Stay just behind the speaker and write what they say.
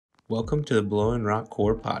Welcome to the Blowing Rock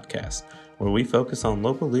Core podcast, where we focus on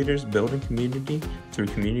local leaders building community through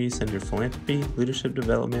community-centered philanthropy, leadership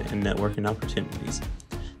development, and networking opportunities.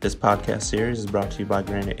 This podcast series is brought to you by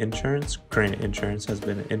Granite Insurance. Granite Insurance has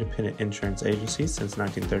been an independent insurance agency since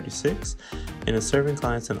 1936 and is serving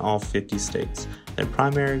clients in all 50 states. Their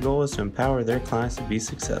primary goal is to empower their clients to be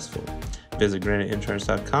successful. Visit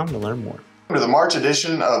graniteinsurance.com to learn more. To the March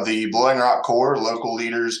edition of the Blowing Rock Core Local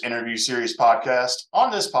Leaders Interview Series podcast.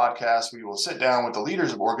 On this podcast, we will sit down with the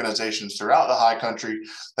leaders of organizations throughout the high country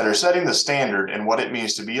that are setting the standard in what it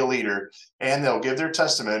means to be a leader, and they'll give their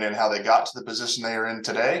testimony in how they got to the position they are in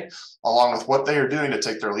today, along with what they are doing to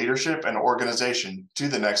take their leadership and organization to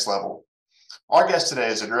the next level. Our guest today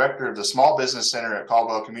is the director of the Small Business Center at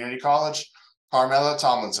Caldwell Community College, Carmela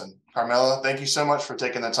Tomlinson. Carmela, thank you so much for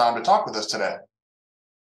taking the time to talk with us today.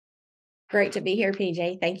 Great to be here,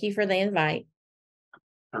 PJ. Thank you for the invite.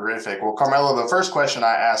 Terrific. Well, Carmela, the first question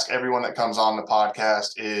I ask everyone that comes on the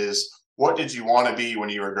podcast is, what did you want to be when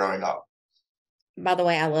you were growing up? By the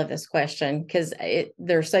way, I love this question because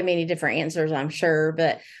there's so many different answers, I'm sure.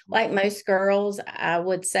 But like most girls, I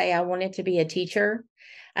would say I wanted to be a teacher.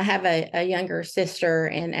 I have a younger sister,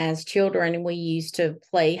 and as children, we used to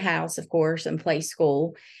play house, of course, and play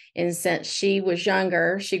school. And since she was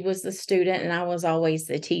younger, she was the student and I was always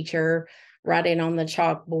the teacher, writing on the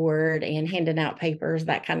chalkboard and handing out papers,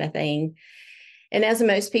 that kind of thing. And as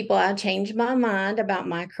most people, I changed my mind about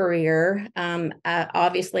my career. I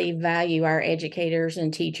obviously value our educators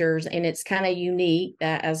and teachers, and it's kind of unique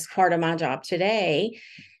that as part of my job today,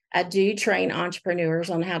 I do train entrepreneurs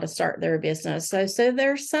on how to start their business. So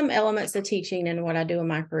there's some elements of teaching in what I do in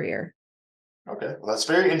my career. Okay, well, that's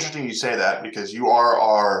very interesting you say that, because you are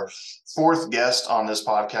our fourth guest on this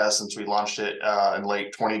podcast since we launched it in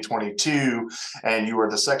late 2022, and you are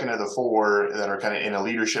the second of the four that are kind of in a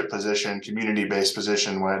leadership position, community-based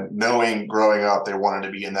position, when knowing growing up they wanted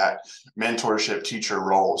to be in that mentorship teacher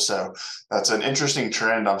role. So that's an interesting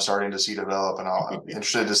trend I'm starting to see develop, and I'll be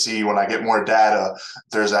interested to see when I get more data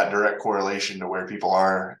if there's that direct correlation to where people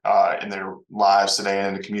are in their lives today and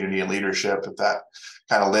in the community and leadership, if that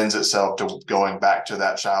kind of lends itself to going back to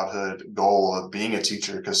that childhood goal of being a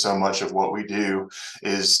teacher, because so much of what we do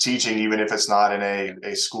is teaching, even if it's not in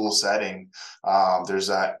a school setting. There's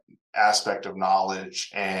that aspect of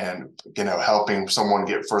knowledge and, helping someone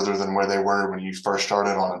get further than where they were when you first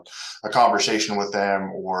started on a conversation with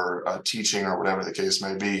them or teaching or whatever the case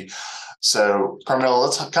may be. So, Carmela,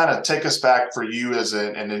 let's kind of take us back for you as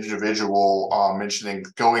an individual, mentioning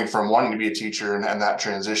going from wanting to be a teacher and that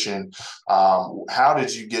transition. How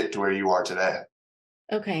did you get to where you are today?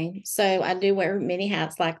 Okay, so I do wear many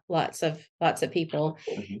hats like lots of people,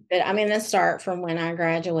 but I'm going to start from when I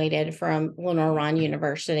graduated from Lenore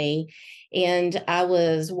University, and I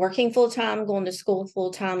was working full-time, going to school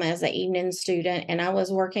full-time as an evening student, and I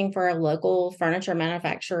was working for a local furniture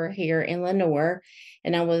manufacturer here in Lenore,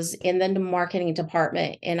 and I was in the marketing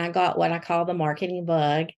department, and I got what I call the marketing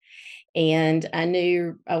bug. And I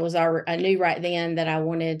knew right then that I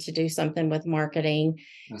wanted to do something with marketing.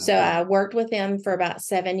 So I worked with them for about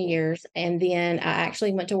 7 years. And then I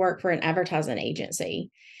actually went to work for an advertising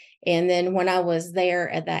agency. And then when I was there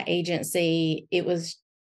at that agency, it was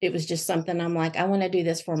just something I'm like, I want to do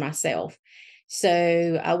this for myself.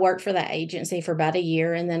 So I worked for that agency for about a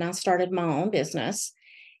year, and then I started my own business.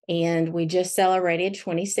 And we just celebrated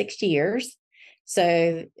 26 years.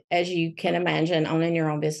 So as you can imagine, owning your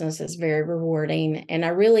own business is very rewarding. And I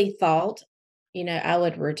really thought, I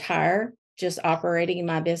would retire just operating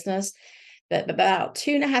my business. But about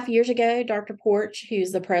 2.5 years ago, Dr. Porch,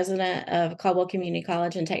 who's the president of Caldwell Community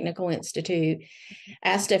College and Technical Institute,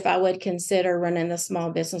 asked if I would consider running the Small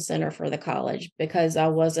Business Center for the college, because I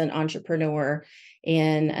was an entrepreneur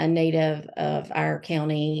and a native of our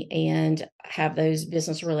county and have those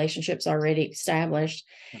business relationships already established.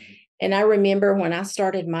 And I remember when I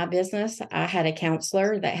started my business, I had a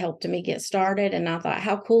counselor that helped me get started. And I thought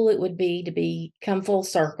how cool it would be to come full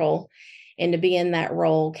circle and to be in that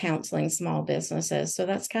role counseling small businesses. So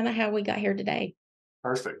that's kind of how we got here today.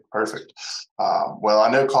 Perfect. Well, I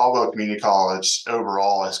know Caldwell Community College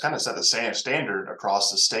overall has kind of set the same standard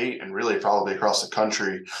across the state and really probably across the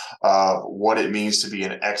country of what it means to be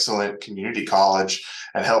an excellent community college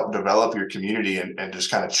and help develop your community and just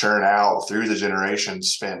kind of churn out through the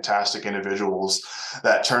generations fantastic individuals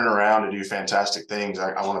that turn around to do fantastic things.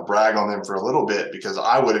 I want to brag on them for a little bit, because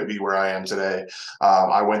I wouldn't be where I am today.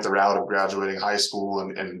 I went the route of graduating high school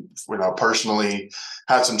and personally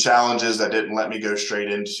had some challenges that didn't let me go straight straight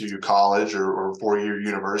into college or 4-year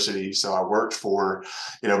university. So I worked for,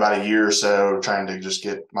 about a year or so trying to just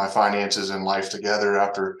get my finances and life together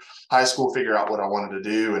after high school, figure out what I wanted to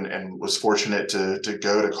do, and was fortunate to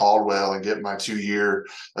go to Caldwell and get my 2-year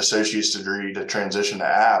associate's degree to transition to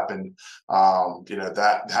app. And,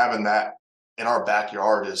 that having that in our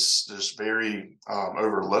backyard is just very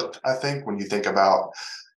overlooked, I think, when you think about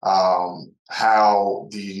how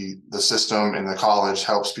the system in the college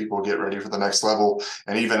helps people get ready for the next level.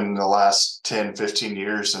 And even in the last 10, 15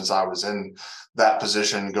 years since I was in that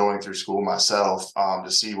position going through school myself,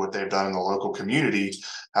 to see what they've done in the local community,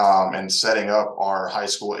 and setting up our high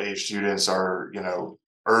school age students, our,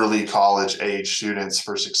 early college age students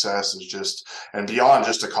for success is just, and beyond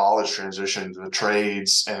just a college transition, the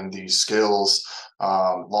trades and the skills,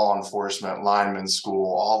 law enforcement, lineman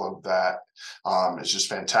school, all of that, is just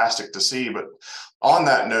fantastic to see. But on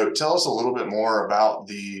that note, tell us a little bit more about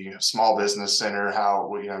the Small Business Center, how,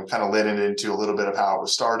 kind of led it into a little bit of how it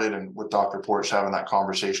was started, and with Dr. Porch having that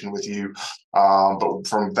conversation with you. But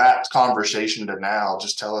from that conversation to now,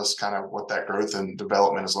 just tell us kind of what that growth and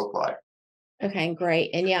development has looked like. Okay,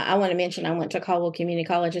 great. And yeah, I want to mention I went to Caldwell Community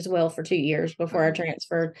College as well for 2 years before I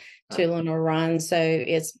transferred to Lenore. So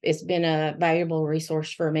it's been a valuable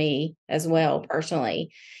resource for me as well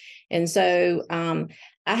personally. And so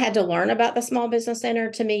I had to learn about the Small Business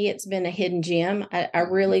Center. To me, it's been a hidden gem. I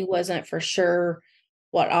really wasn't for sure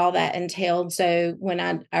what all that entailed. So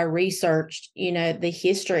when I researched, the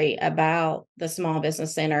history about the Small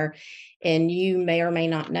Business Center, and you may or may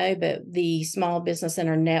not know, but the Small Business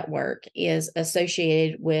Center Network is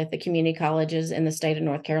associated with the community colleges in the state of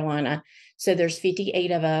North Carolina. So there's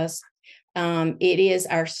 58 of us. It is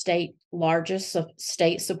our largest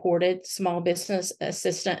state-supported small business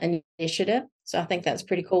assistant initiative. So I think that's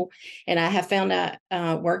pretty cool. And I have found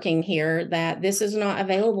out working here that this is not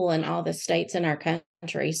available in all the states in our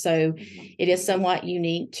country. So it is somewhat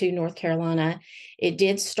unique to North Carolina. It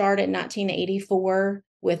did start in 1984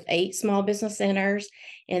 with 8 small business centers.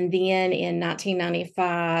 And then in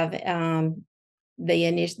 1995,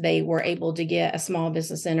 they were able to get a small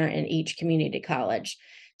business center in each community college.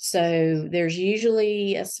 So there's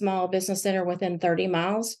usually a small business center within 30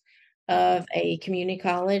 miles of a community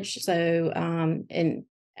college. So, and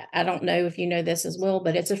I don't know if you know this as well,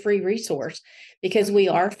 but it's a free resource because we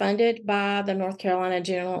are funded by the North Carolina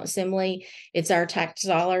General Assembly. It's our tax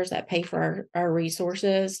dollars that pay for our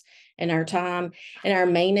resources and our time. And our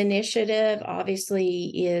main initiative, obviously,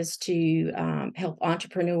 is to help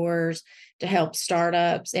entrepreneurs, to help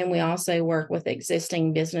startups. And we also work with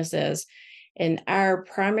existing businesses. And our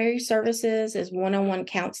primary services is one-on-one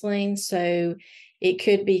counseling. So it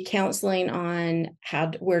could be counseling on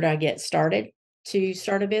where do I get started to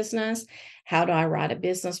start a business? How do I write a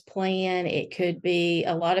business plan? It could be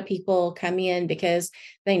a lot of people come in because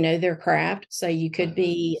they know their craft. So you could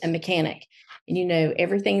be a mechanic and you know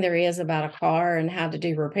everything there is about a car and how to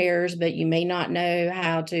do repairs, but you may not know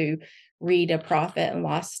how to read a profit and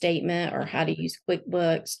loss statement or how to use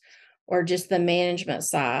QuickBooks or just the management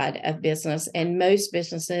side of business. And most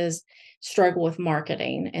businesses struggle with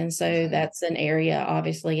marketing. And so that's an area,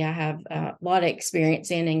 obviously, I have a lot of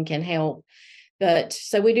experience in and can help. But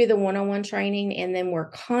so we do the one-on-one training, and then we're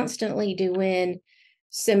constantly doing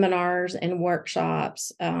seminars and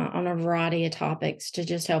workshops on a variety of topics to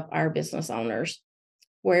just help our business owners.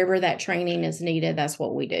 Wherever that training is needed, that's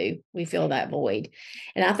what we do. We fill that void.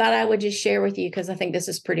 And I thought I would just share with you, because I think this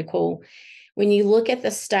is pretty cool. When you look at the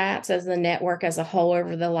stats as the network as a whole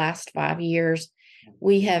over the last 5 years,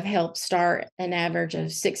 we have helped start an average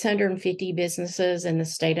of 650 businesses in the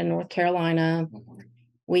state of North Carolina.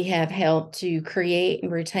 We have helped to create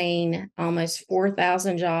and retain almost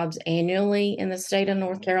 4,000 jobs annually in the state of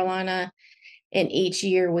North Carolina. And each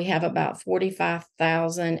year we have about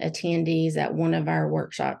 45,000 attendees at one of our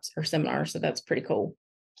workshops or seminars. So that's pretty cool.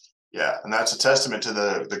 Yeah, and that's a testament to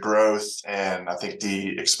the growth, and I think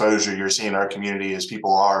the exposure you're seeing in our community as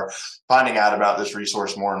people are finding out about this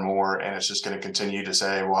resource more and more. And it's just going to continue to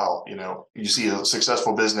say, well, you see a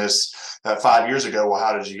successful business that 5 years ago, well,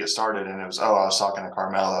 how did you get started? And it was, I was talking to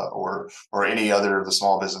Carmela or any other of the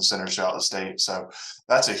small business centers throughout the state. So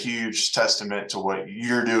that's a huge testament to what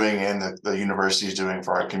you're doing and the university is doing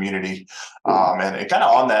for our community. And kind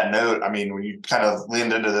of on that note, I mean, when you kind of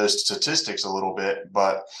leaned into those statistics a little bit,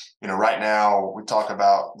 but right now we talk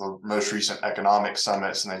about the most recent economic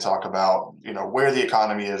summits, and they talk about, where the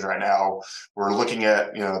economy is right now. We're looking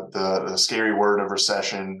at, the scary word of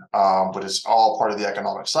recession, but it's all part of the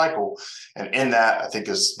economic cycle. And in that, I think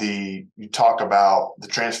you talk about the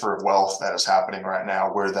transfer of wealth that is happening right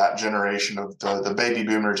now, where that generation of the baby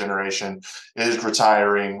boomer generation is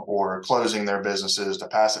retiring or closing their businesses to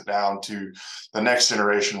pass it down to the next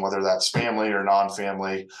generation, whether that's family or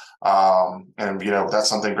non-family. And that's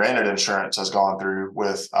something Granite Insurance has gone through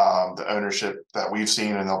with the ownership that we've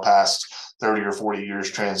seen in the past 30 or 40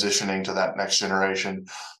 years transitioning to that next generation.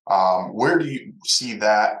 Where do you see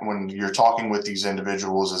that when you're talking with these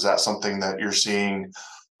individuals? Is that something that you're seeing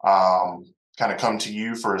kind of come to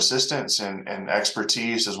you for assistance and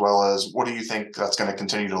expertise, as well as what do you think that's going to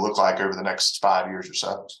continue to look like over the next 5 years or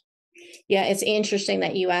so? Yeah, it's interesting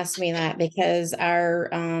that you asked me that, because our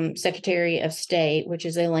Secretary of State, which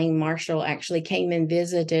is Elaine Marshall, actually came and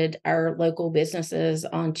visited our local businesses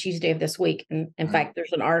on Tuesday of this week. And in fact,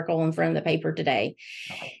 there's an article in front of the paper today.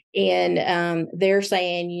 And they're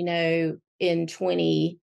saying, in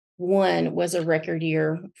 21 was a record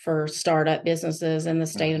year for startup businesses in the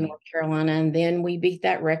state of North Carolina. And then we beat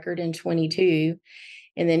that record in 22.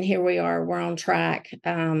 And then here we are, we're on track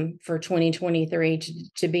for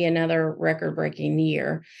 2023 to be another record-breaking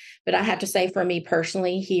year. But I have to say, for me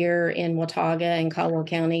personally, here in Watauga and Caldwell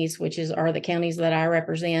counties, which are the counties that I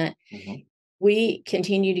represent, we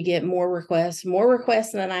continue to get more requests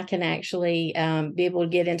than I can actually be able to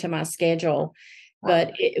get into my schedule.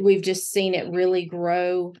 But we've just seen it really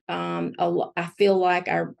grow. I feel like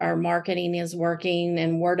our marketing is working,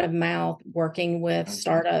 and word of mouth working with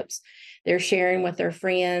startups. They're sharing with their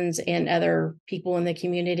friends and other people in the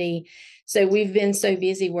community. So we've been so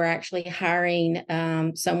busy, we're actually hiring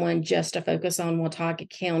someone just to focus on Watauga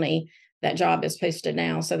County. That job is posted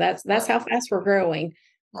now. So that's how fast we're growing.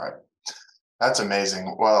 Right. That's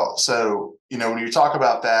amazing. Well, so, when you talk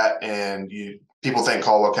about that and people think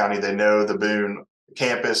Caldwell County, they know the Boone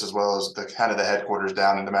campus as well as the kind of the headquarters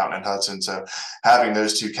down in the Mountain and Hudson. So having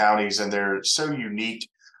those two counties, and they're so unique.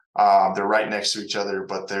 They're right next to each other,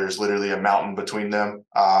 but there's literally a mountain between them.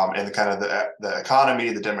 And the kind of the economy,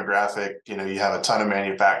 the demographic, you have a ton of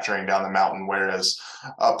manufacturing down the mountain, whereas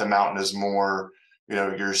up the mountain is more,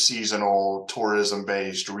 your seasonal,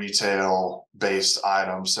 tourism-based, retail-based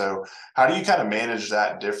items. So how do you kind of manage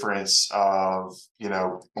that difference of,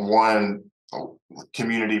 one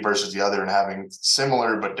community versus the other, and having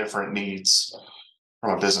similar but different needs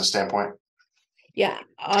from a business standpoint? Yeah,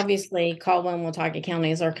 obviously, Caldwell and Watauga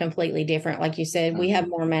counties are completely different. Like you said, we have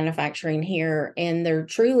more manufacturing here, and there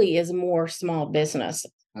truly is more small business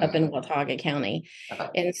up in Watauga County.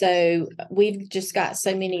 And so we've just got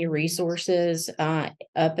so many resources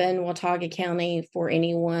up in Watauga County for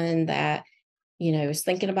anyone that, is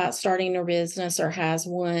thinking about starting their business or has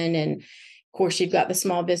one. And of course, you've got the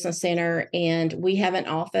Small Business Center, and we have an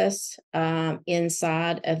office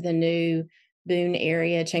inside of the new Boone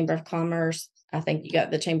area Chamber of Commerce. I think you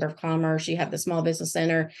got the Chamber of Commerce, you have the Small Business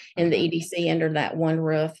Center and the EDC under that one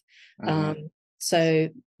roof. So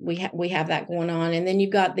we have that going on. And then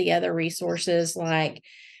you've got the other resources like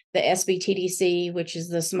the SBTDC, which is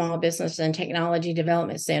the Small Business and Technology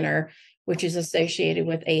Development Center, which is associated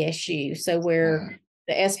with ASU. So where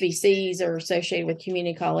the SBCs are associated with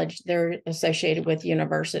community college, they're associated with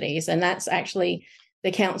universities. And that's actually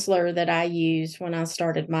the counselor that I used when I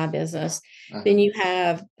started my business. Then you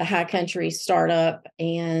have the High Country Startup,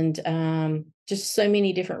 and just so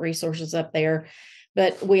many different resources up there.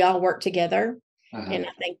 But we all work together. And I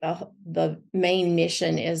think the main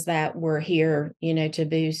mission is that we're here, to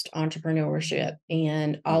boost entrepreneurship,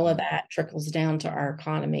 and all of that trickles down to our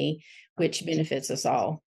economy, which benefits us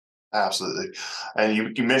all. Absolutely.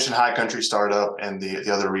 And you mentioned High Country Startup and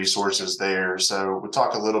the other resources there. So we'll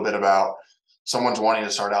talk a little bit about someone's wanting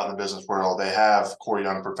to start out in the business world. They have core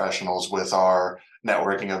young professionals with our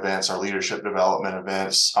networking events, our leadership development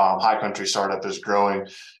events. High Country Startup is growing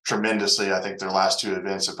tremendously. I think their last two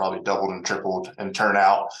events have probably doubled and tripled in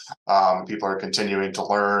turnout. People are continuing to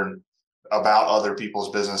learn about other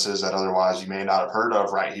people's businesses that otherwise you may not have heard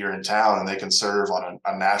of right here in town, and they can serve on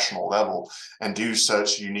a national level and do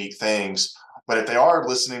such unique things. But if they are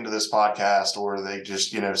listening to this podcast, or they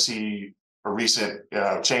just, see a recent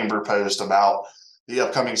chamber post about the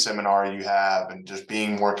upcoming seminar you have and just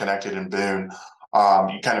being more connected in Boone,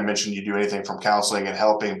 you kind of mentioned you do anything from counseling and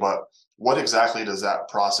helping, but what exactly does that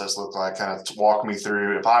process look like? Kind of walk me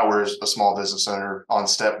through, if I were a small business owner on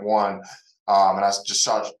step one, and I just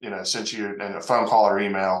sent you a phone call or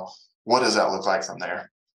email, what does that look like from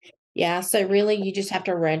there? Yeah. So really you just have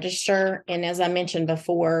to register. And as I mentioned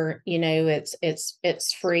before,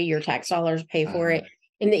 it's free. Your tax dollars pay for it.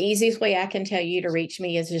 And the easiest way I can tell you to reach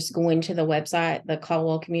me is just going to the website, the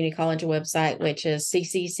Caldwell Community College website, which is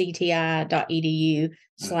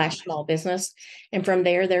cccti.edu/small business. And from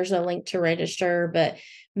there's a link to register. But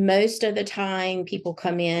most of the time people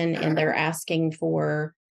come in and they're asking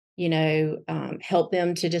for help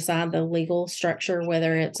them to decide the legal structure,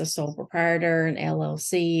 whether it's a sole proprietor, an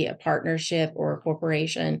LLC, a partnership, or a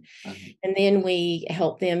corporation. And then we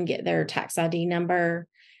help them get their tax ID number.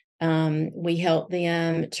 We help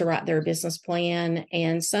them to write their business plan,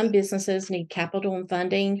 and some businesses need capital and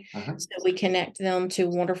funding. So we connect them to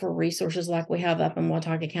wonderful resources like we have up in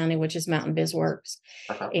Watauga County, which is Mountain BizWorks.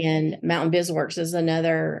 And Mountain BizWorks is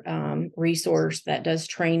another resource that does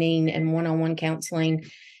training and one-on-one counseling.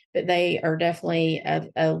 But they are definitely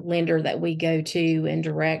a lender that we go to and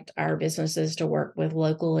direct our businesses to work with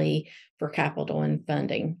locally for capital and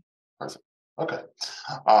funding. Perfect. Okay.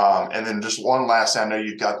 And then just one last, I know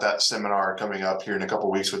you've got that seminar coming up here in a couple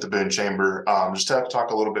of weeks with the Boone Chamber. Just to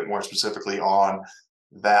talk a little bit more specifically on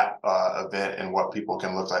that event and what people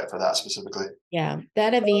can look like for that specifically. Yeah,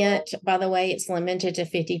 that event, by the way, it's limited to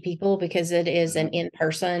 50 people because it is an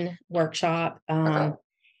in-person workshop.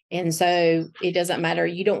 And so it doesn't matter.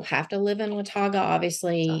 You don't have to live in Watauga.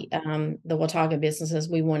 Obviously, the Watauga businesses,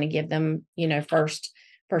 we want to give them,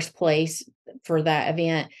 first place for that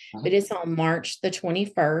event. But it's on March the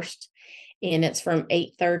 21st, and it's from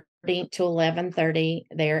 8:30 to 11:30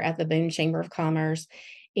 there at the Boone Chamber of Commerce.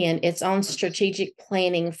 And it's on strategic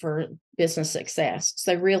planning for business success.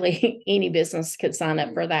 So really any business could sign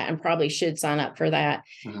up for that and probably should sign up for that.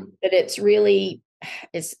 But it's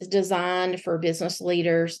designed for business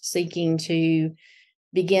leaders seeking to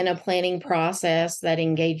begin a planning process that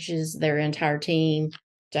engages their entire team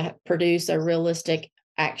to produce a realistic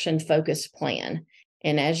action-focused plan.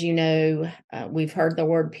 And as you know, we've heard the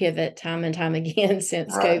word pivot time and time again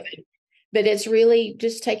since COVID. But it's really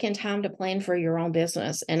just taking time to plan for your own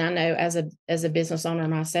business. And I know as a business owner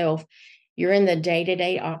myself, you're in the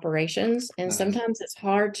day-to-day operations, and sometimes it's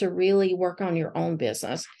hard to really work on your own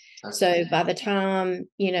business. So by the time,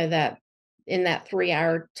 that in that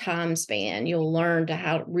 3-hour time span, you'll learn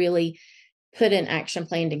how to really put an action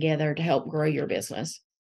plan together to help grow your business.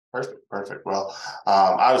 Perfect. Well,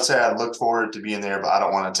 I would say I look forward to being there, but I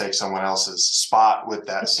don't want to take someone else's spot with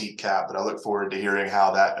that seat cap. But I look forward to hearing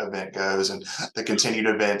how that event goes and the continued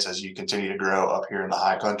events as you continue to grow up here in the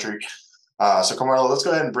high country. So Carmela, let's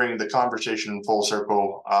go ahead and bring the conversation full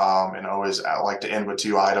circle. And always I like to end with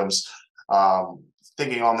 2 items.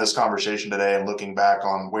 Thinking on this conversation today and looking back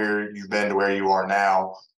on where you've been to where you are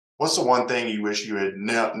now, what's the one thing you wish you had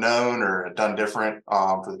known or had done different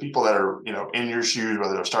for the people that are, in your shoes,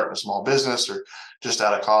 whether they're starting a small business or just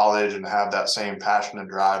out of college and have that same passion and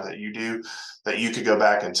drive that you do, that you could go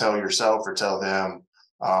back and tell yourself or tell them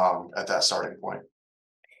at that starting point?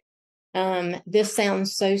 This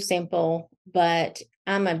sounds so simple, but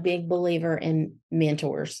I'm a big believer in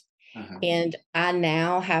mentors. And I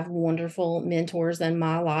now have wonderful mentors in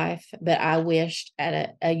my life, but I wished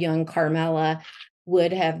at a young Carmela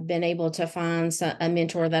would have been able to find a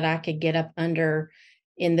mentor that I could get up under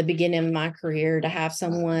in the beginning of my career, to have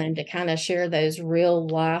someone to kind of share those real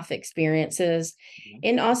life experiences,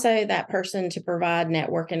 and also that person to provide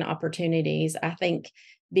networking opportunities. I think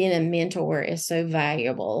being a mentor is so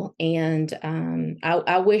valuable. And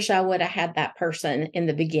I wish I would have had that person in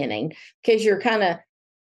the beginning, because you're kind of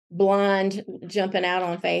blind, jumping out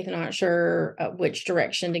on faith, not sure which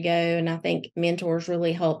direction to go. And I think mentors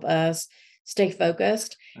really help us stay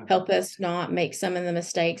focused, help us not make some of the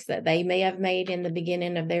mistakes that they may have made in the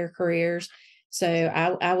beginning of their careers. So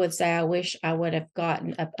I would say I wish I would have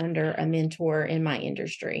gotten up under a mentor in my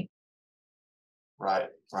industry. Right.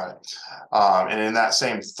 And in that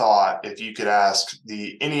same thought, if you could ask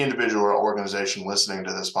any individual or organization listening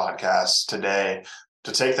to this podcast today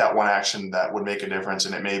to take that one action that would make a difference,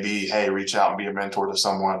 and it may be, hey, reach out and be a mentor to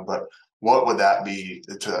someone, but what would that be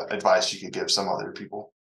to advice you could give some other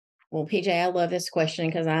people? Well, PJ, I love this question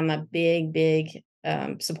because I'm a big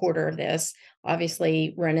supporter of this,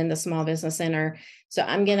 obviously running the Small Business Center. So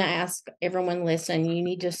I'm going to ask everyone listening, you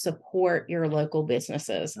need to support your local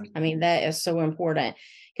businesses. I mean, that is so important,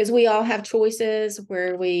 because we all have choices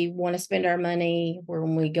where we want to spend our money, where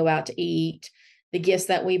when we go out to eat, the gifts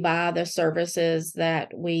that we buy, the services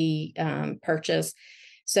that we purchase.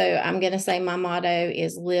 So I'm going to say my motto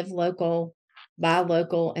is live local, buy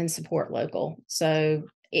local, and support local. So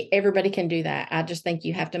everybody can do that. I just think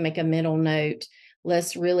you have to make a mental note.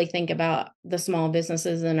 Let's really think about the small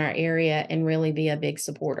businesses in our area and really be a big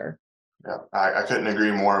supporter. Yeah, I couldn't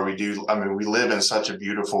agree more. We do. I mean, we live in such a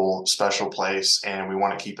beautiful, special place, and we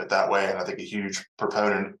want to keep it that way. And I think a huge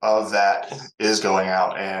proponent of that is going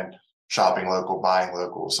out and shopping local, buying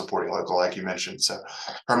local, supporting local, like you mentioned. So,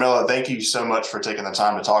 Carmela, thank you so much for taking the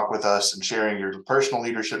time to talk with us and sharing your personal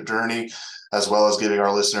leadership journey, as well as giving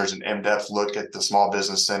our listeners an in-depth look at the Small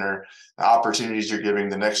Business Center, the opportunities you're giving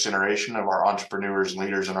the next generation of our entrepreneurs and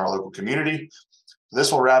leaders in our local community.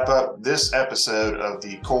 This will wrap up this episode of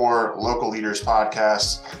the Core Local Leaders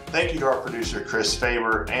Podcast. Thank you to our producer, Chris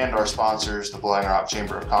Faber, and our sponsors, the Blowing Rock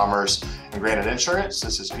Chamber of Commerce and Granite Insurance.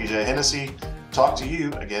 This is PJ Hennessy. Talk to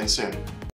you again soon.